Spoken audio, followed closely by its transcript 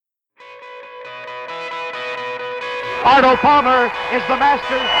Arnold Palmer is the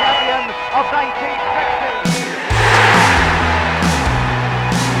Masters champion of 1960.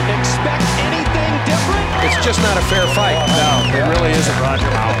 Expect anything different? It's just not a fair fight. No, it really isn't, Roger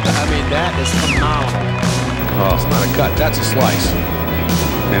Howard. I mean, that is phenomenal. Oh, it's not a cut. That's a slice.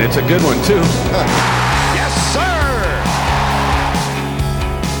 And it's a good one, too. Yes, sir!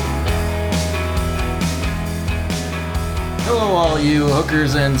 Hello, all you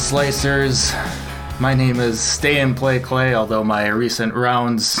hookers and slicers. My name is Stay and Play Clay, although my recent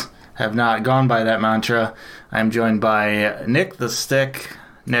rounds have not gone by that mantra. I'm joined by Nick the Stick.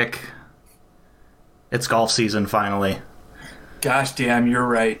 Nick, it's golf season finally. Gosh damn, you're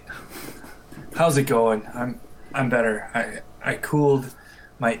right. How's it going? I'm better. I cooled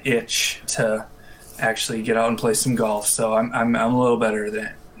my itch to actually get out and play some golf, so I'm a little better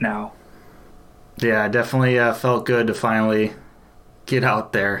than now. Yeah, definitely felt good to finally get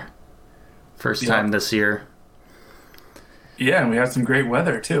out there. First time this year. Yeah, and we had some great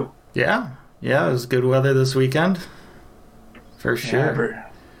weather too. Yeah, it was good weather this weekend. For sure.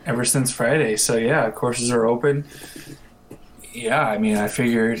 Ever since Friday. So yeah, courses are open. Yeah, I mean, I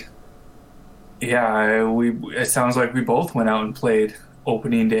figured. Yeah, it sounds like we both went out and played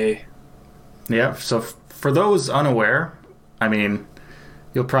opening day. Yeah. So for those unaware, I mean,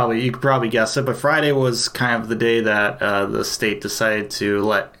 you could probably guess it, but Friday was kind of the day that the state decided to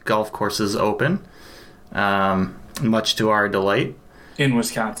let golf courses open, much to our delight. In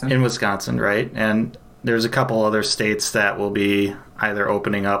Wisconsin. In Wisconsin, right? And there's a couple other states that will be either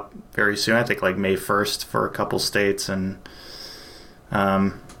opening up very soon. I think like May 1st for a couple states, and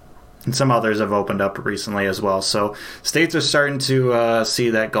some others have opened up recently as well. So states are starting to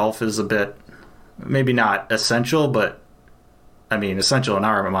see that golf is a bit, maybe not essential, but I mean, essential in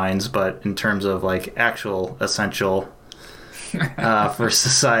our minds, but in terms of like actual essential for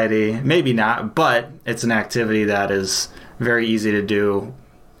society, maybe not, but it's an activity that is very easy to do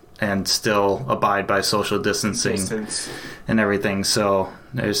and still abide by social distancing and everything. So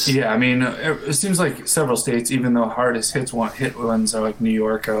there's... Yeah, I mean, it seems like several states, even though hardest hit ones are like New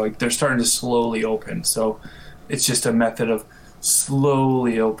York, are like they're starting to slowly open. So it's just a method of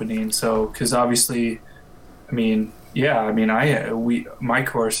slowly opening. So, because obviously, I mean... Yeah, I mean, my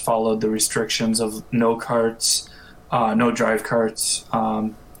course followed the restrictions of no carts, no drive carts.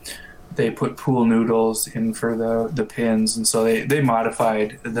 They put pool noodles in for the pins, and so they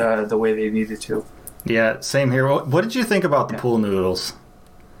modified the way they needed to. Yeah, same here. What did you think about the pool noodles?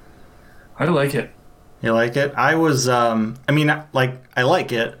 I like it. You like it? I was, I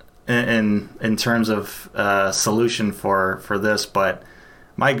like it in terms of solution for this, but...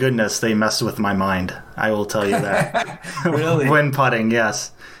 My goodness, they messed with my mind. I will tell you that. Really? When putting,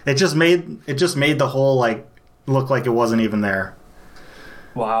 yes. It just made the hole like look like it wasn't even there.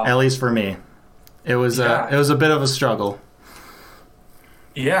 Wow. At least for me. It was a bit of a struggle.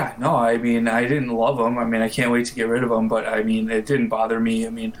 Yeah, no, I mean, I didn't love them. I mean, I can't wait to get rid of them, but I mean, it didn't bother me. I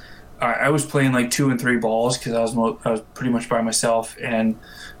mean, I was playing like 2 and 3 balls because I was pretty much by myself, and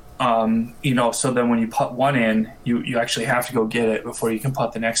so then when you put one in, you actually have to go get it before you can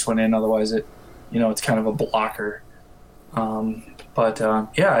put the next one in. Otherwise, it's kind of a blocker. Yeah,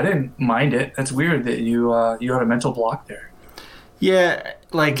 I didn't mind it. That's weird that you had a mental block there. Yeah,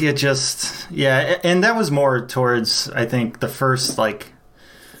 like it just, yeah. And that was more towards, I think, the first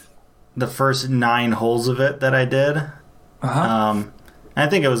 9 holes of it that I did. Uh-huh. I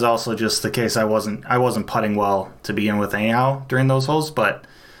think it was also just the case I wasn't putting well to begin with anyhow during those holes, but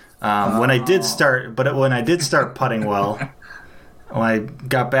when I did start putting well, when I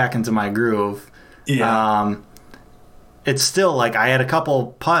got back into my groove, it's still like I had a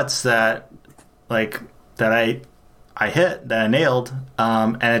couple putts that I hit, that I nailed,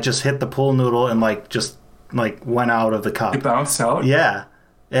 and it just hit the pool noodle and just went out of the cup. It bounced out? Yeah.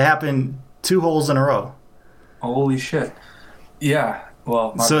 It happened 2 holes in a row. Holy shit. Yeah.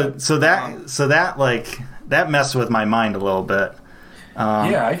 Well, that messed with my mind a little bit.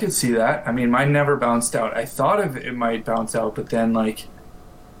 Yeah, I could see that. I mean, mine never bounced out. I thought it might bounce out, but then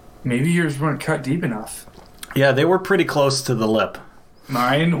maybe yours weren't cut deep enough. Yeah, they were pretty close to the lip.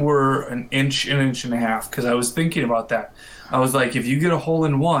 Mine were an inch and a half, because I was thinking about that. I was like, if you get a hole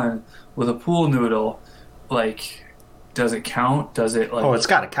in one with a pool noodle, does it count? Does it Oh, it's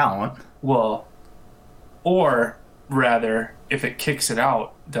got to count. Well, or rather, if it kicks it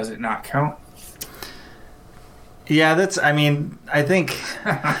out, does it not count? Yeah, I think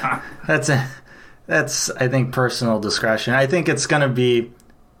that's personal discretion. I think it's going to be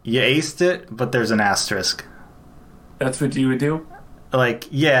you aced it, but there's an asterisk. That's what you would do? I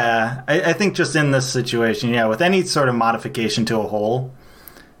think just in this situation, with any sort of modification to a hole,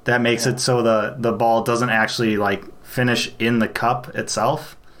 that makes it so the ball doesn't actually like finish in the cup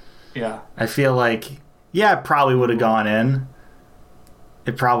itself. Yeah. I feel like, it probably would have gone in.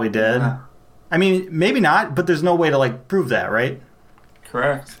 It probably did. Yeah. I mean, maybe not, but there's no way to like prove that, right?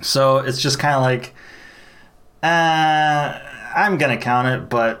 Correct. So it's just kind of like, I'm going to count it,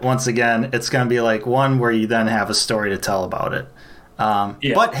 but once again, it's going to be like one where you then have a story to tell about it.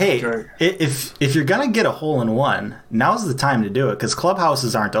 But hey, sure. if you're going to get a hole in one, now's the time to do it because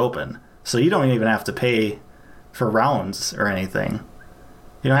clubhouses aren't open. So you don't even have to pay for rounds or anything.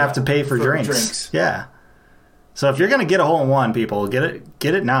 You don't have to pay for drinks. Yeah. So if you're going to get a hole in one, people, get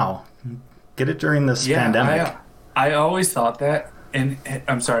it now. Get it during this pandemic. I always thought that. And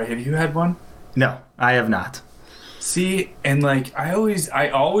I'm sorry, have you had one? No, I have not. See, and like I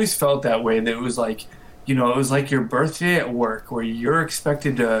always felt that way. That it was like, it was like your birthday at work where you're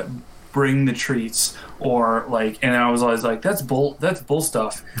expected to bring the treats or like, and I was always like, that's bull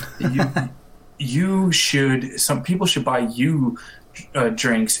stuff. Some people should buy you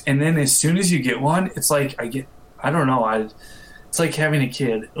drinks, and then as soon as you get one, it's like it's like having a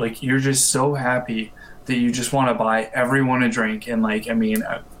kid. Like you're just so happy that you just want to buy everyone a drink. And like, I mean,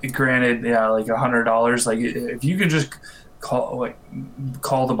 granted, like $100, like if you could just call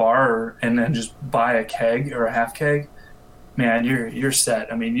the bar and then just buy a keg or a half keg, man, you're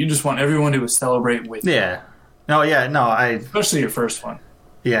set. I mean, you just want everyone to celebrate with you. Yeah. No, Especially your first one.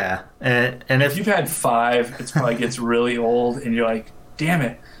 Yeah. And If you've had 5, it probably gets really old and you're like, damn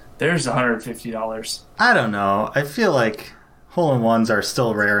it, there's $150. I don't know. I feel like hole-in-ones are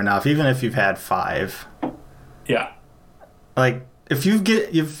still rare enough, even if you've had 5. Yeah. Like, if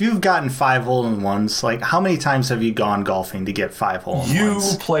you've gotten 5 hole-in-ones, like, how many times have you gone golfing to get 5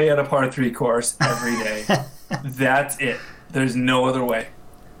 hole-in-ones? You play at a par 3 course every day. That's it. There's no other way.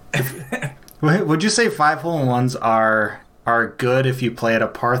 Would you say 5 hole-in-ones are good if you play at a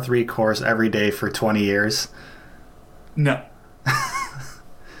par 3 course every day for 20 years? No.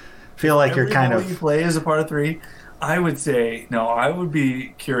 Feel like every you're kind hole of... you play as a par 3, I would say, no, I would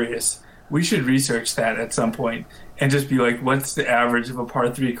be curious. We should research that at some point and just be like, what's the average of a par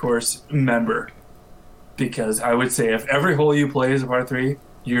 3 course member? Because I would say if every hole you play is a par 3,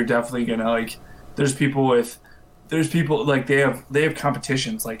 you're definitely going to like, there's people like they have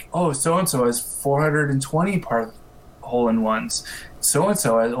competitions like, oh, so-and-so has 420 par hole-in-ones.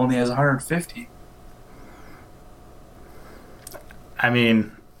 So-and-so only has 150. I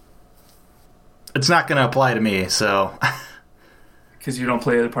mean, it's not going to apply to me, so... Because you don't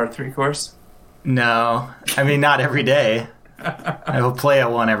play at a par 3 course? No. I mean, not every day. I will play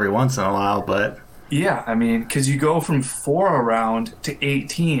at one every once in a while, but... Yeah, I mean, because you go from 4 a round to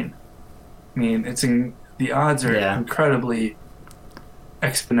 18. I mean, the odds are incredibly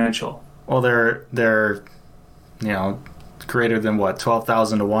exponential. Well, they're greater than what,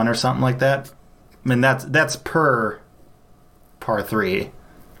 12,000 to 1 or something like that? I mean, that's per par 3.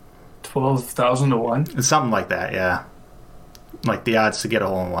 12,000 to 1? Something like that, yeah. Like the odds to get a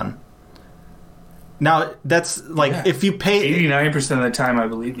hole-in-one. Now, that's like if you pay... 89% of the time, I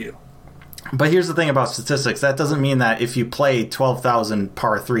believe you. But here's the thing about statistics. That doesn't mean that if you play 12,000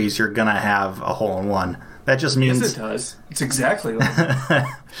 par 3s, you're going to have a hole-in-one. That just means... Yes, it does. It's exactly like that.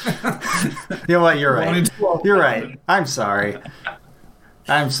 You know what? You're right. You're right. I'm sorry.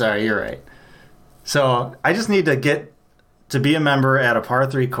 You're right. So I just need to get to be a member at a par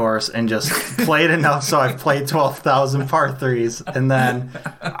 3 course and just play it enough so I've played 12,000 par 3s, and then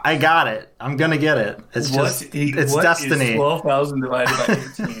I got it. I'm going to get it. It's it's destiny. What is 12,000 divided by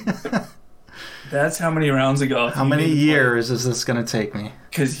 18? That's how many rounds ago. How many years is this going to take me?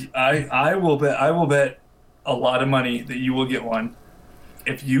 Because I will bet a lot of money that you will get one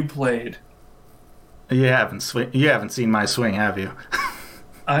if you played. You haven't seen my swing, have you?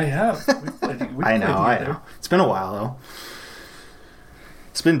 I have. I know. It's been a while, though.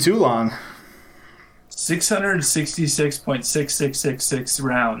 It's been too long. 666.6666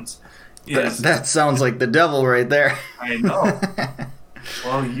 rounds. That sounds like the devil right there. I know.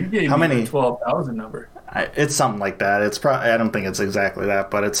 Well, you gave me the 12,000 number. It's something like that. It's probably. I don't think it's exactly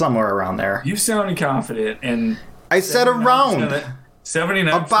that, but it's somewhere around there. You sounded confident, and I said around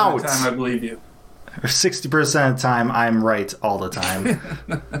 79% of the time I believe you. 60% of the time, I'm right all the time.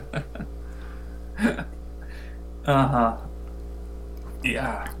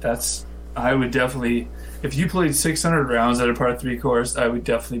 Yeah, I would definitely. If you played 600 rounds at a par 3 course, I would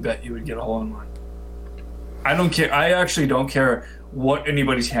definitely bet you would get a hole in one. I don't care. I actually don't care what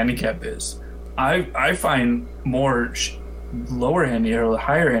anybody's handicap is. I find more lower handicap or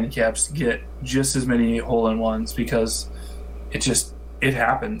higher handicaps get just as many hole in ones because it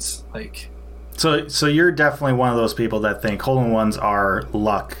happens. Like So you're definitely one of those people that think hole-in-ones are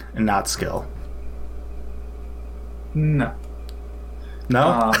luck and not skill. No.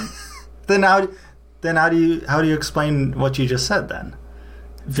 No? Then how do you explain what you just said then?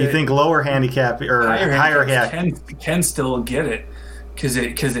 If you think lower handicap or higher handicap can still get it because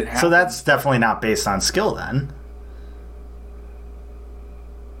it happens. So that's definitely not based on skill then.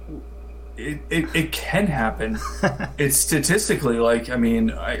 It can happen. It's statistically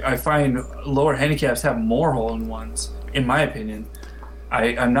I find lower handicaps have more hole-in-ones, in my opinion.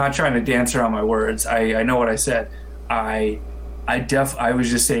 I'm not trying to dance around my words. I know what I said. I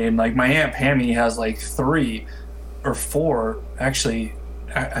was just saying, like, my Aunt Pammy has like 3 or 4, actually.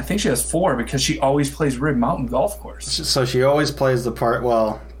 I think she has 4 because she always plays Rib Mountain Golf Course. So she always plays the par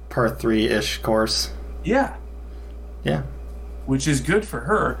 3-ish course. Yeah. Yeah. Which is good for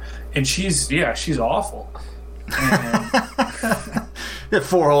her. And she's awful. And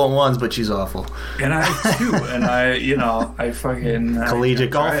 4 hole-in-ones, but she's awful. And I too. And I fucking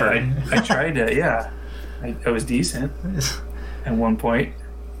collegiate golfer. I tried to, I was decent at one point.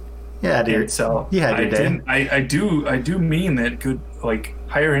 Yeah, dude. So you had your day. I do mean that good, like,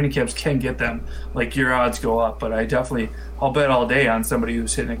 higher handicaps can get them. Like, your odds go up, but I'll bet all day on somebody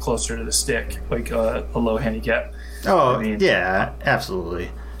who's hitting it closer to the stick, like a low handicap. Oh, yeah,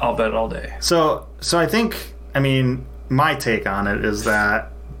 absolutely. I'll bet all day. So I think, my take on it is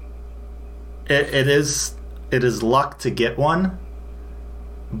that it is luck to get one,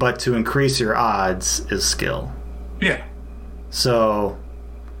 but to increase your odds is skill. Yeah. So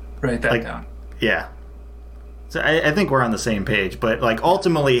write that down. Yeah. So I think we're on the same page, but like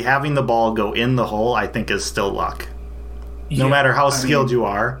ultimately having the ball go in the hole, I think is still luck. No matter how skilled you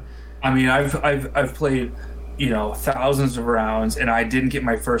are. I've played, thousands of rounds, and I didn't get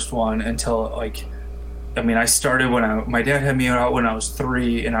my first one until I started my dad had me out when I was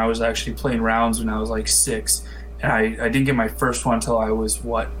 3, and I was actually playing rounds when I was like 6, and I didn't get my first one until I was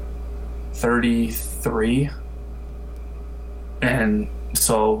 33, and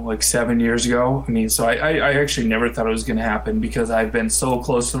so like 7 years ago. So I actually never thought it was going to happen because I've been so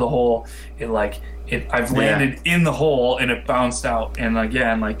close to the hole. I've landed in the hole and it bounced out. And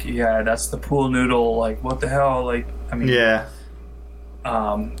again, that's the pool noodle. Like, what the hell? Yeah.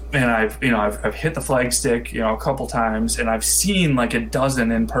 And I've hit the flagstick, a couple times, and I've seen like a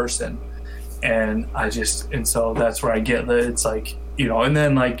dozen in person. And so that's where I get that. It's like, and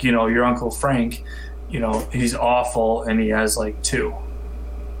then your Uncle Frank, he's awful and he has like 2.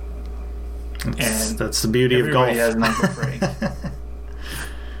 And that's the beauty of golf. Everybody has an Uncle Frank.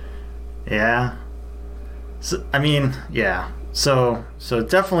 Yeah. So, yeah. So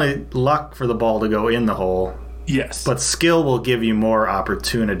definitely luck for the ball to go in the hole. Yes. But skill will give you more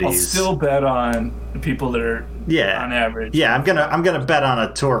opportunities. I'll still bet on the people that are on average. Yeah, I'm gonna bet on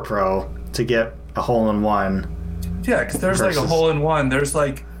a tour pro to get a hole-in-one. Yeah, because there's like a hole-in-one. There's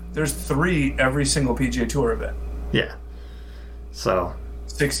 3 every single PGA Tour event. Yeah. So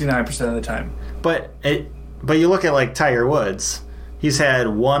 69% of the time. But you look at like Tiger Woods. He's had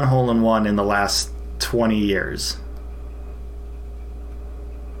 1 hole-in-one in the last 20 years.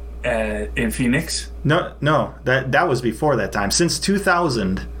 In Phoenix? No, that was before that time. Since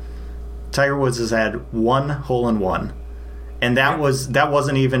 2000, Tiger Woods has had 1 hole-in-one, and that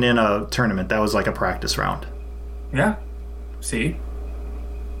wasn't even in a tournament. That was like a practice round. Yeah. See?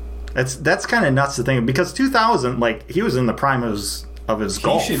 That's kind of nuts to think of, because 2000, like, he was in the prime of his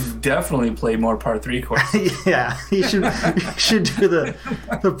golf. He should definitely play more par 3 courses. Yeah, he should do the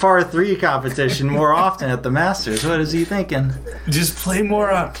par 3 competition more often at the Masters. What is he thinking? Just play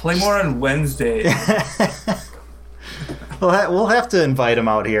more on Wednesday. We'll have to invite him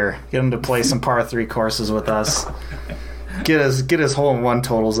out here. Get him to play some par 3 courses with us. Get his hole-in-one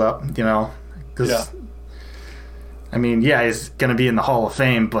totals up, Yeah. He's going to be in the Hall of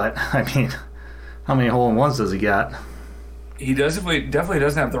Fame, but how many hole-in-ones does he got? He definitely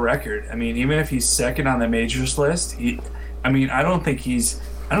doesn't have the record. Even if he's second on the majors list, I don't think he's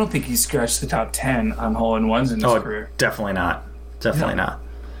scratched the top 10 on hole-in-ones in his career. Definitely not. Definitely not.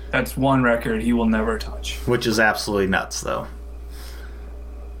 That's one record he will never touch. Which is absolutely nuts, though.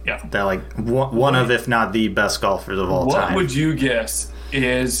 Yeah. They're like one of, if not the best golfers of all time. What would you guess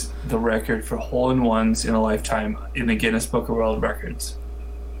is the record for hole-in-ones in a lifetime in the Guinness Book of World Records?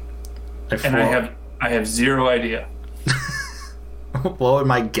 And I have zero idea. What would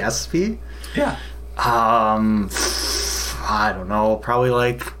my guess be? Yeah. I don't know. Probably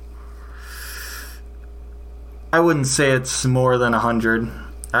like, I wouldn't say it's more than 100.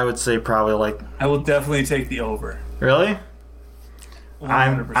 I would say probably like. I will definitely take the over. Really?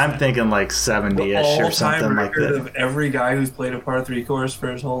 100%. I'm thinking like 70-ish or something like that. Of every guy who's played a par 3 course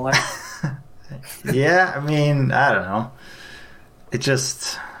for his whole life. Yeah, I mean, I don't know. It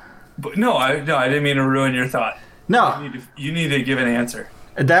just... But no, I didn't mean to ruin your thought. No, You need to give an answer.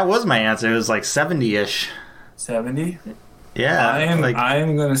 that was my answer. It was like 70-ish. 70? Yeah.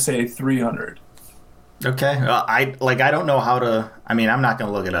 I'm going to say 300. Okay. Well, I don't know how to... I mean, I'm not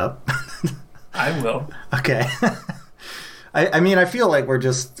going to look it up. I will. Okay. I mean, I feel like we're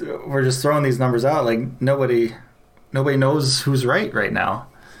just throwing these numbers out. Like, nobody knows who's right now.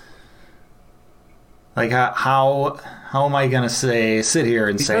 Like, how am I going to sit here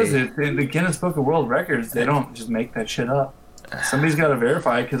and say... Because the Guinness Book of World Records, they don't just make that shit up. Somebody's got to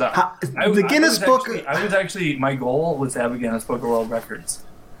verify, because I was actually, my goal was to have a Guinness Book of World Records.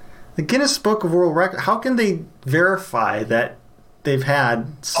 The Guinness Book of World Records, how can they verify that they've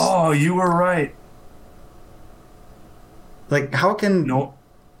had... Oh, you were right. Like, how can the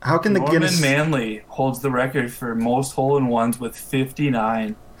Guinness... Norman Manley holds the record for most hole-in-ones with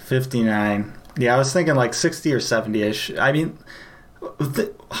 59. 59. Yeah, I was thinking like 60 or 70-ish. I mean,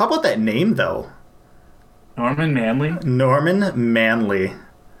 how about that name, though? Norman Manley? Norman Manley.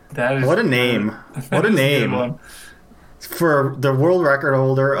 That is... What a name. What a name. For the world record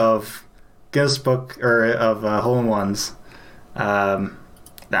holder of Guinness Book, or of hole-in-ones.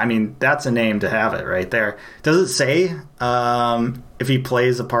 I mean, that's a name to have it right there. Does it say if he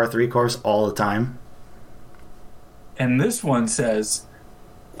plays a par 3 course all the time? And this one says,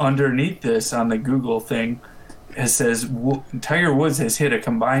 underneath this on the Google thing, it says Tiger Woods has hit a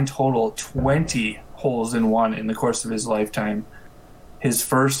combined total 20 holes in one in the course of his lifetime. His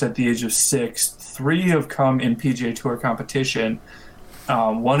first at the age of 6. 3 have come in PGA Tour competition.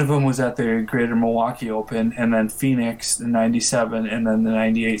 One of them was at the Greater Milwaukee Open, and then Phoenix in 97, and then the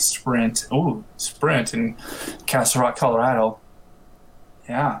 98 Sprint in Castle Rock, Colorado.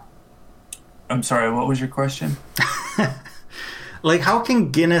 Yeah. I'm sorry, what was your question? Like, how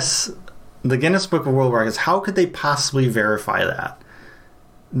can the Guinness Book of World Records, how could they possibly verify that?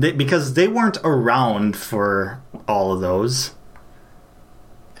 Because they weren't around for all of those.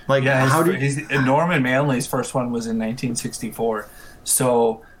 Like, yeah, Norman Manley's first one was in 1964.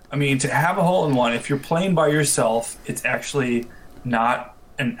 So, I mean, to have a hole-in-one, if you're playing by yourself, it's actually not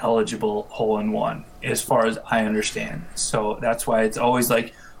an eligible hole-in-one, as far as I understand. So that's why it's always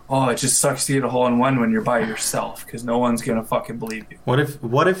like, oh, it just sucks to get a hole-in-one when you're by yourself, because no one's going to fucking believe you. What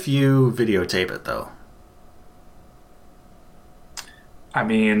if you videotape it, though? I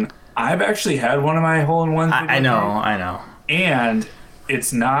mean, I've actually had one of my hole-in-ones. I know. And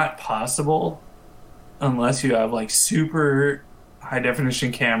it's not possible unless you have, like, super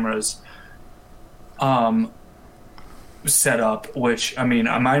high-definition cameras set up, which, I mean,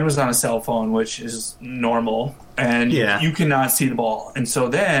 mine was on a cell phone, which is normal, and you cannot see the ball. And so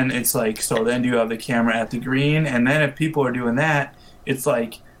then it's like, so then do you have the camera at the green? And then if people are doing that, it's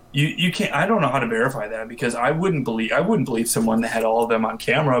like, you can't, I don't know how to verify that, because I wouldn't believe someone that had all of them on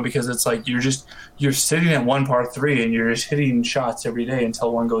camera, because it's like you're sitting at one par 3 and you're just hitting shots every day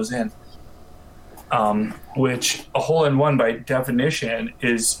until one goes in. Which a hole-in-one by definition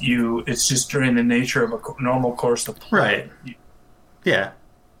is it's just during the nature of a normal course of play. Right. Yeah.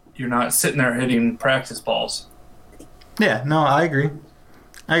 You're not sitting there hitting practice balls. Yeah, no, I agree.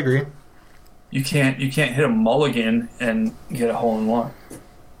 You can't hit a mulligan and get a hole-in-one.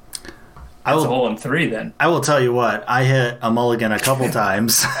 That's a hole-in-3 then. I will tell you what, I hit a mulligan a couple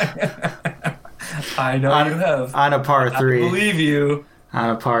times. I know you have. On a par 3. I believe you. On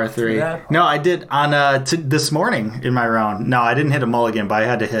a par 3. No, I did on this morning in my round. No, I didn't hit a mulligan, but I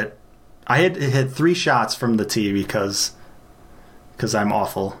had to hit 3 shots from the tee because I'm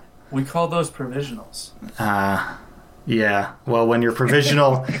awful. We call those provisionals. Yeah. Well, when you're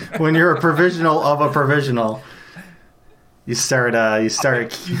provisional, when you're a provisional of a provisional, you start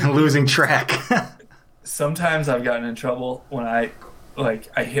losing track. Sometimes I've gotten in trouble when I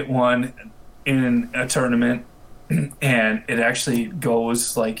hit one in a tournament, and it actually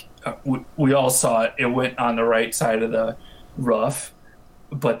goes like we all saw it. It went on the right side of the rough,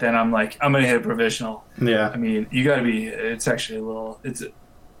 but then I'm like, I'm gonna hit a provisional. Yeah. I mean, you got to be. It's actually a little.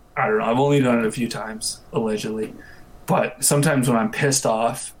 I don't know. I've only done it a few times, allegedly, but sometimes when I'm pissed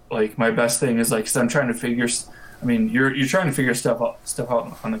off, like my best thing is like, 'cause I'm trying to figure. I mean, you're trying to figure stuff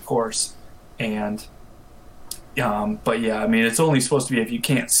out on the course, and but yeah, I mean, it's only supposed to be if you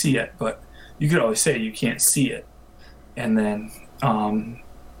can't see it, but you could always say you can't see it. And then,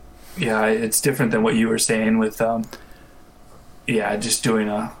 it's different than what you were saying with, just doing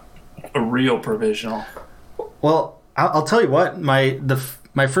a real provisional. Well, I'll tell you what,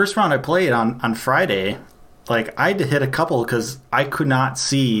 my first round I played on Friday, like I had to hit a couple because I could not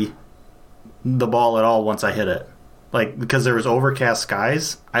see the ball at all once I hit it. like because there was overcast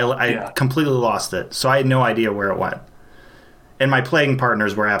skies, I completely lost it. So I had no idea where it went. And my playing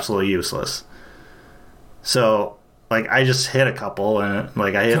partners were absolutely useless. So like I just hit a couple and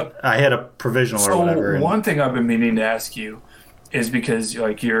like I hit a provisional or whatever. So one thing I've been meaning to ask you is because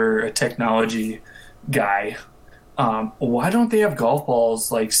like you're a technology guy. Why don't they have golf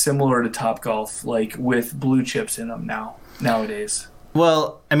balls like similar to Topgolf, like with blue chips in them nowadays?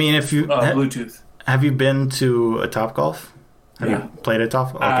 Well, I mean, if you Bluetooth. Have you been to a Topgolf? Have you played a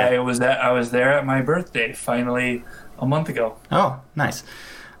Topgolf? Okay. I was there at my birthday finally a month ago. Oh, nice.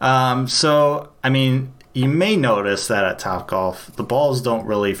 So I mean, you may notice that at Topgolf, the balls don't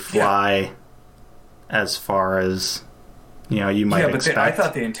really fly as far as you might expect. I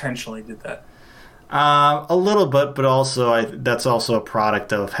thought they intentionally did that. A little bit, but also that's also a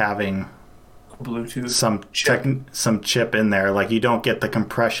product of having Bluetooth some chip in there. Like you don't get the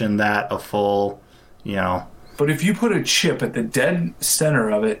compression that a full, But if you put a chip at the dead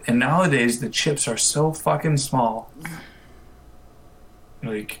center of it, and nowadays the chips are so fucking small,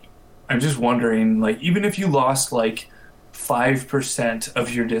 like I'm just wondering, like even if you lost like 5%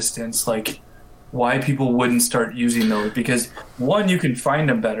 of your distance, like why people wouldn't start using those, because one, you can find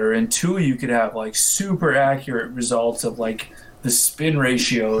them better, and two, you could have like super accurate results of like the spin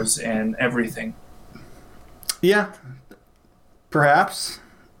ratios and everything. Yeah, perhaps.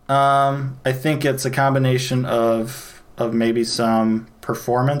 I think it's a combination of maybe some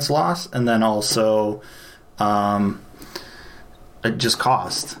performance loss and then also just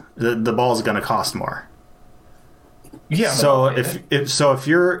cost. The ball is going to cost more. Yeah. So if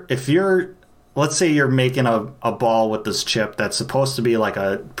you're let's say you're making a ball with this chip that's supposed to be like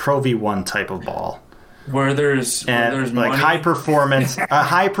a Pro V1 type of ball, where there's like money. high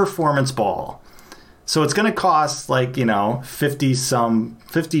performance ball. So it's going to cost like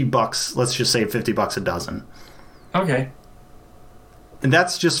 $50. Let's just say $50 a dozen. Okay. And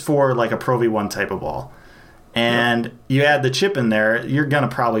that's just for like a Pro V1 type of ball. And you add the chip in there, you're going to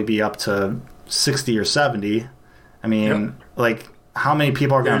probably be up to 60 or 70. I mean, like. How many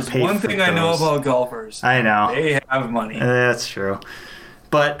people are going to pay for those? There's one thing I know about golfers. I know. They have money. That's true.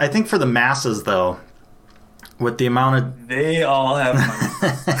 But I think for the masses, though, with the amount of... They all have money.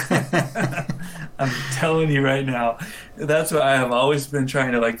 I'm telling you right now. That's why I have always been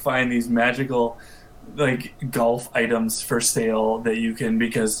trying to like find these magical like golf items for sale that you can,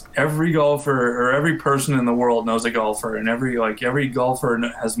 because every golfer or every person in the world knows a golfer, and every golfer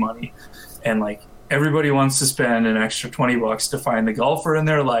has money. And like everybody wants to spend an extra $20 to find the golfer in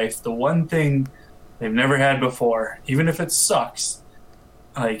their life, the one thing they've never had before, even if it sucks.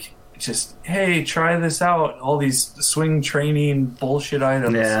 Like, just, hey, try this out. All these swing training bullshit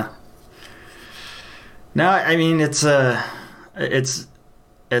items. Yeah. No, I mean, it's a the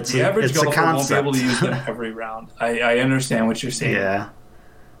average golfer concept. won't be able to use them every round. I understand what you're saying. Yeah.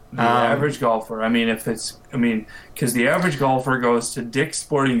 The average golfer, because the average golfer goes to Dick's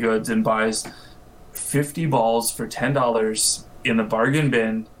Sporting Goods and buys 50 balls for $10 in the bargain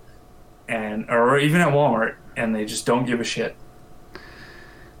bin, or even at Walmart, and they just don't give a shit.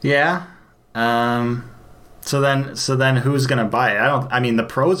 Yeah. So then who's gonna buy it? The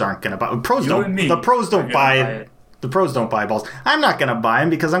pros aren't gonna buy. The pros don't buy balls. I'm not gonna buy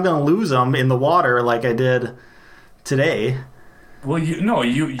them because I'm gonna lose them in the water like I did today. Well, you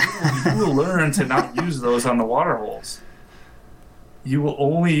will learn to not use those on the water holes. You will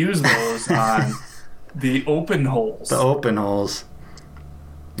only use those on the open holes. The open holes.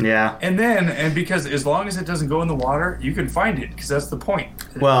 Yeah. And because as long as it doesn't go in the water, you can find it, because that's the point.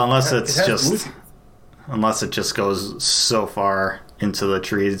 Well, unless it just goes so far into the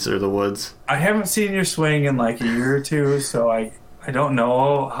trees or the woods. I haven't seen your swing in like a year or two, so I don't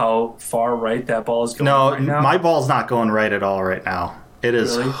know how far right that ball is going right now. No, my ball's not going right at all right now. It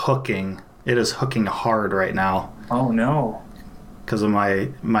is Really? hooking. It is hooking hard right now. Oh, no. Because of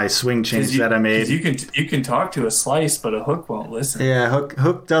my swing change that I made. You can talk to a slice, but a hook won't listen. Yeah,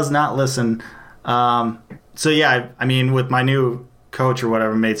 hook does not listen. So yeah, with my new coach or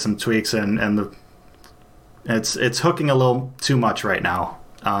whatever, made some tweaks and it's hooking a little too much right now.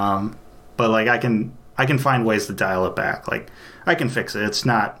 But like I can find ways to dial it back. Like I can fix it. It's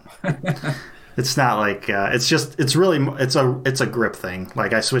not. It's not like it's a grip thing.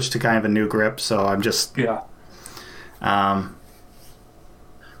 Like I switched to kind of a new grip, so I'm just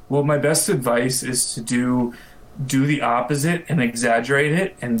Well, my best advice is to do the opposite and exaggerate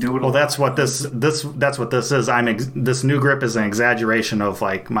it and do it. Well, that's what this is. This new grip is an exaggeration of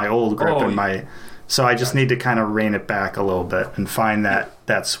like my old grip So I just need to kind of rein it back a little bit and find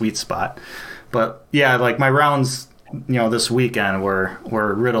that sweet spot. But yeah, like my rounds this weekend were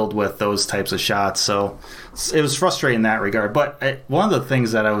riddled with those types of shots. So it was frustrating in that regard. But one of the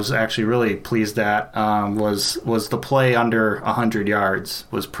things that I was actually really pleased at was the play under 100 yards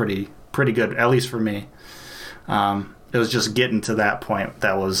was pretty good, at least for me. It was just getting to that point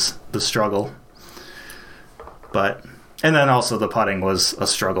that was the struggle. And then also the putting was a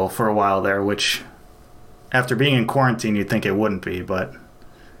struggle for a while there, which after being in quarantine you'd think it wouldn't be, but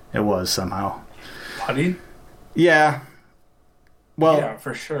it was somehow. Putting? Yeah. Well, yeah,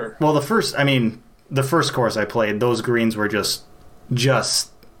 for sure. Well, the first course I played, those greens were just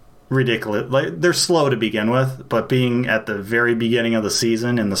ridiculous. Like, they're slow to begin with, but being at the very beginning of the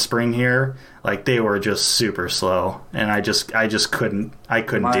season in the spring here, like, they were just super slow, and I just couldn't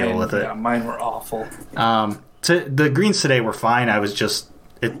deal with it. Yeah, mine were awful. The greens today were fine. I was just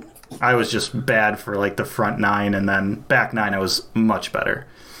bad for like the front 9, and then back 9 I was much better.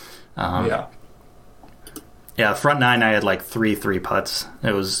 Yeah, front 9 I had like 3 putts.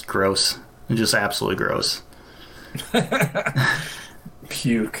 It was gross. Just absolutely gross.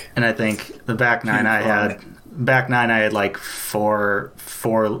 Puke. And I think the back 9 I had like four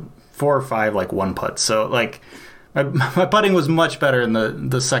or five like 1 putt. So like my putting was much better in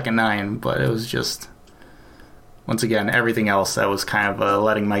the second 9, but it was just, once again, everything else that was kind of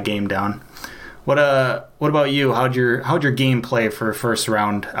letting my game down. What about you? How'd your game play for first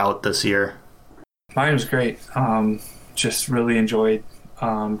round out this year? Mine was great. Just really enjoyed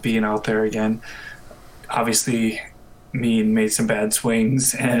being out there again. Obviously, made some bad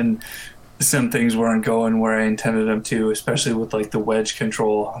swings, and some things weren't going where I intended them to, especially with like the wedge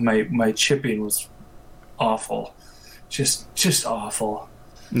control. My chipping was awful, just awful.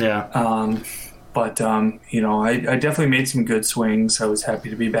 Yeah. But I definitely made some good swings. I was happy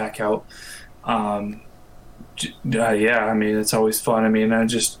to be back out. Yeah, I mean, it's always fun. I mean, I'm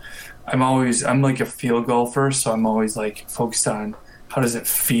like a field golfer, so I'm always like focused on how does it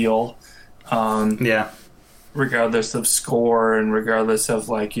feel. Yeah. Regardless of score and regardless of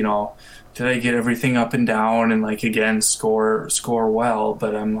like, did I get everything up and down and like again score well?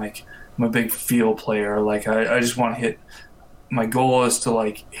 But I'm a big feel player. Like I just want to hit. My goal is to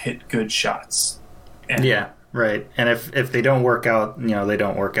like hit good shots. And yeah, right. And if they don't work out, they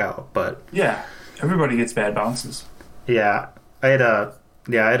don't work out. But yeah, everybody gets bad bounces. Yeah, I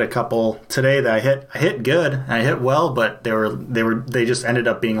had a couple today that I hit good. I hit well, but they just ended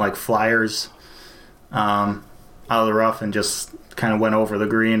up being like flyers out of the rough and just kind of went over the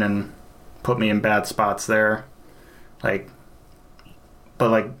green and put me in bad spots there. But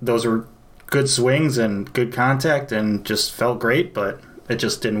those were good swings and good contact and just felt great, but it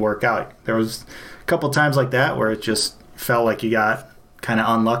just didn't work out. There was a couple times like that where it just felt like you got kind of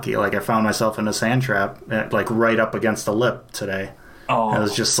unlucky. Like I found myself in a sand trap, like right up against the lip today. Oh, it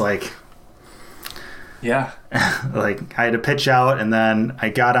was just like, yeah, like I had to pitch out, and then I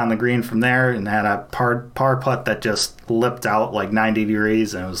got on the green from there and had a par putt that just lipped out like 90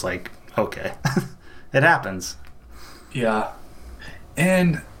 degrees, and it was like, okay, it happens. Yeah,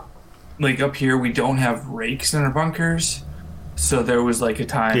 and like up here we don't have rakes in our bunkers, so there was like a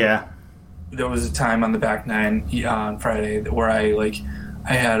time. Yeah. There was a time on the back 9 on Friday where I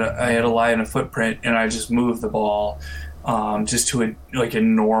had a lie and a footprint, and I just moved the ball just to a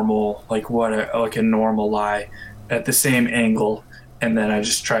normal a normal lie at the same angle, and then I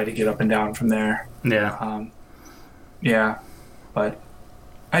just tried to get up and down from there. Yeah. Yeah, but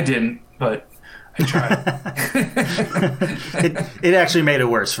I didn't. But I tried. It actually made it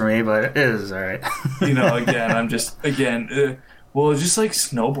worse for me, but it was all right. Well, just like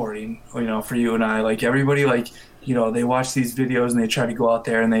snowboarding, for you and I, like everybody, like, they watch these videos and they try to go out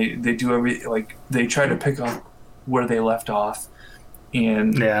there and they do they try to pick up where they left off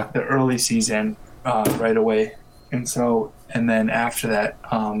in the early season right away. And then after that,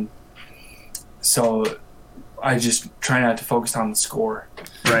 so I just try not to focus on the score.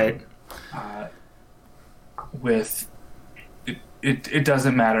 Right. It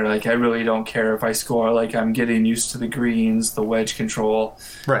doesn't matter. Like, I really don't care if I score. Like, I'm getting used to the greens, the wedge control,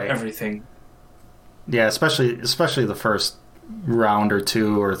 right, everything. Yeah, especially the first round or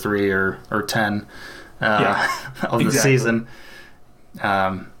 2 or 3 or 10 of the season.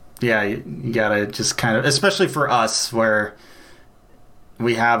 You gotta just kind of, especially for us where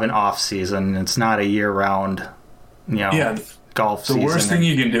we have an off season. It's not a year round, golf season. The worst thing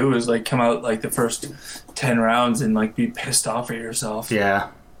you can do is like come out like the first 10 rounds and like be pissed off at yourself. Yeah,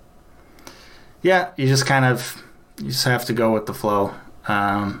 you just have to go with the flow.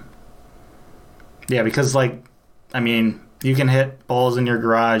 Because you can hit balls in your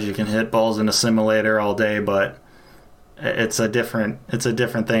garage, you can hit balls in a simulator all day, but it's a different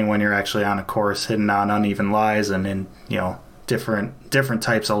thing when you're actually on a course hitting on uneven lies and in, different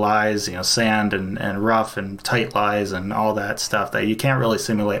types of lies, sand and rough and tight lies and all that stuff that you can't really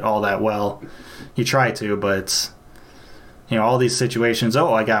simulate all that well. You try to, but it's, all these situations,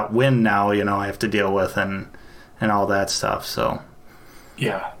 I got wind now, I have to deal with and all that stuff. So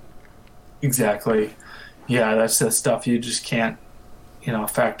yeah, exactly. Yeah, that's the stuff you just can't,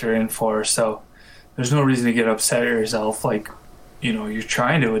 factor in for. So there's no reason to get upset at yourself. Like, you're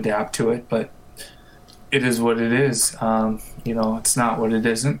trying to adapt to it, but it is what it is. It's not what it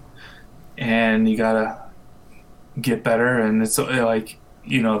isn't. And you gotta get better. And it's like,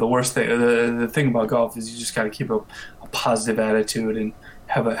 the worst thing, the thing about golf is you just gotta keep a positive attitude and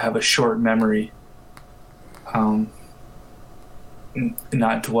have a short memory.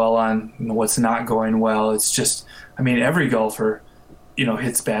 Not dwell on what's not going well. It's just, every golfer,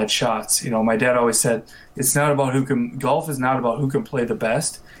 hits bad shots. My dad always said, it's not about golf is not about who can play the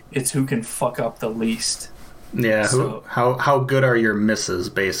best. It's who can fuck up the least. Yeah. So, how good are your misses,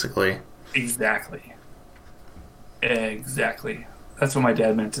 basically? Exactly. That's what my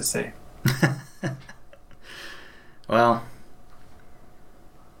dad meant to say. Well,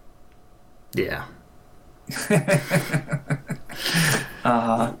 yeah.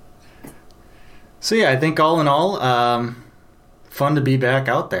 So yeah, I think all in all, fun to be back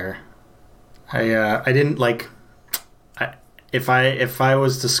out there. I didn't if I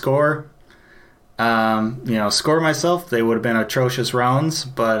was to score, score myself, they would have been atrocious rounds,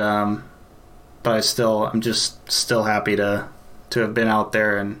 but I'm just still happy to have been out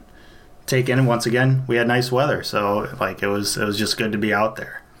there and take in. Once again, we had nice weather, so it was just good to be out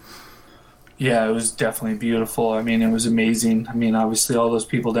there. Yeah, it was definitely beautiful. It was amazing. Obviously all those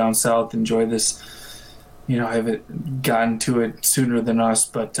people down south enjoy this, haven't gotten to it sooner than us,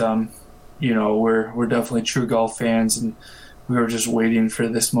 but we're definitely true golf fans, and we were just waiting for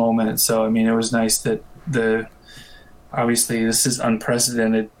this moment. So it was nice that obviously this is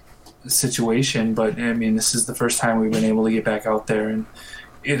unprecedented situation, but this is the first time we've been able to get back out there, and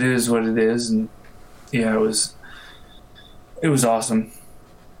it is what it is. And yeah, it was awesome.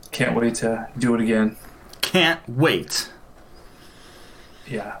 Can't wait to do it again. Can't wait.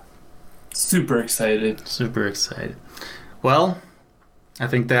 Yeah. Super excited. Well, I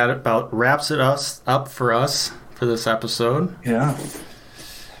think that about wraps it up for us for this episode. Yeah.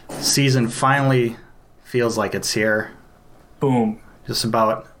 Season finally feels like it's here. Boom. Just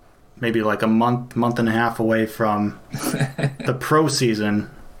about maybe like a month and a half away from the pro season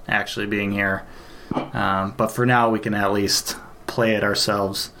actually being here. But for now, we can at least play it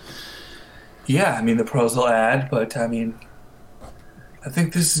ourselves. Yeah, the pros will add, but I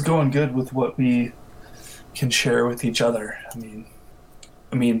think this is going good with what we can share with each other. The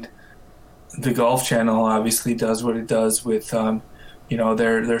Golf Channel obviously does what it does with,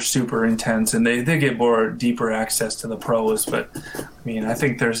 they're super intense, and they get more deeper access to the pros. But I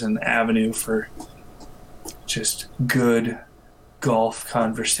think there's an avenue for just good golf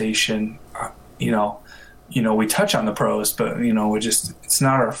conversation. We touch on the pros, but it's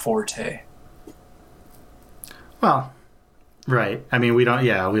not our forte. Well, right. We don't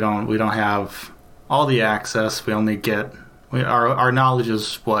have all the access. We only get our knowledge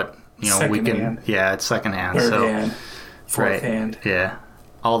is what we can. Hand. Yeah, it's secondhand. Third hand, fourth hand. Yeah,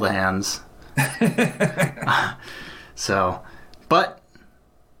 all the hands. So, but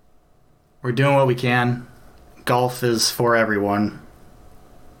we're doing what we can. Golf is for everyone,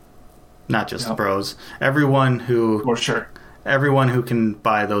 not just the pros. Everyone who, for sure. Everyone who can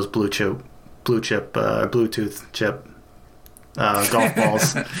buy those Bluetooth chip golf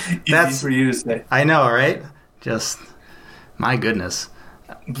balls. Easy for you to say. I know, right? Just my goodness.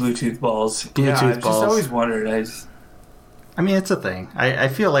 Bluetooth balls. Bluetooth balls. I've just always wondered. It's a thing. I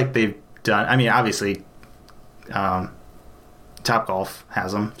feel like they've done. Obviously, Topgolf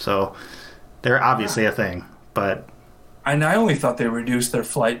has them, so they're obviously a thing. But and I only thought they reduced their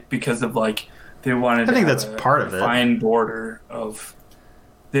flight because of they wanted. I think to that's have part of it. Fine border of.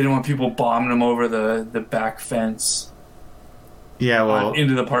 They didn't want people bombing them over the back fence. Yeah, well,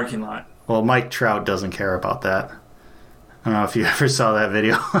 into the parking lot. Well, Mike Trout doesn't care about that. I don't know if you ever saw that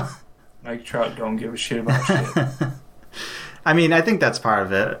video. Mike Trout don't give a shit about shit. I think that's part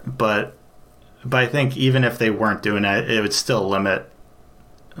of it, but I think even if they weren't doing that, it would still limit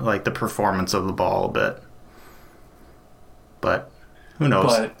the performance of the ball a bit. But who knows?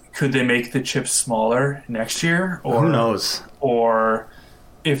 But could they make the chips smaller next year? Or who knows? Or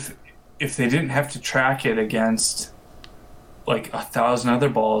if they didn't have to track it against 1,000 other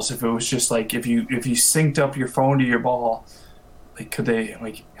balls, if it was just if you synced up your phone to your ball, could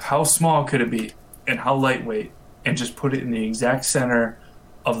they how small could it be and how lightweight? and just put it in the exact center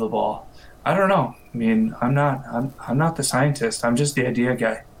of the ball. I don't know. I mean, I'm not the scientist. I'm just the idea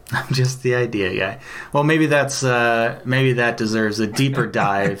guy. I'm just the idea guy. Well, maybe that deserves a deeper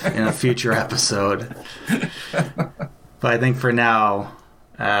dive in a future episode. But I think for now,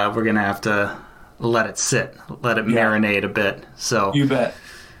 we're gonna have to let it sit, let it marinate a bit. So you bet.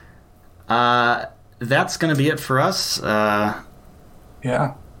 That's gonna be it for us.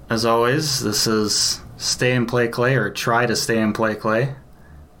 Yeah. As always, this is Stay and Play Clay, or Try to Stay and Play Clay.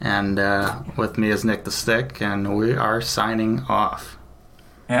 And with me is Nick the Stick, and we are signing off.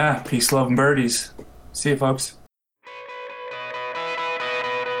 Yeah, peace, love, and birdies. See you, folks.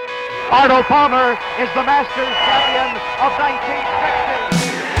 Arnold Palmer is the Masters champion of 1960.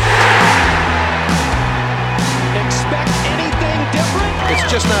 Expect anything different? It's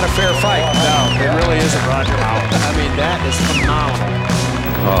just not a fair fight. No, it really isn't, Roger. I mean, that is phenomenal.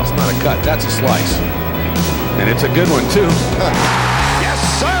 Oh, it's not a cut. That's a slice. And it's a good one, too.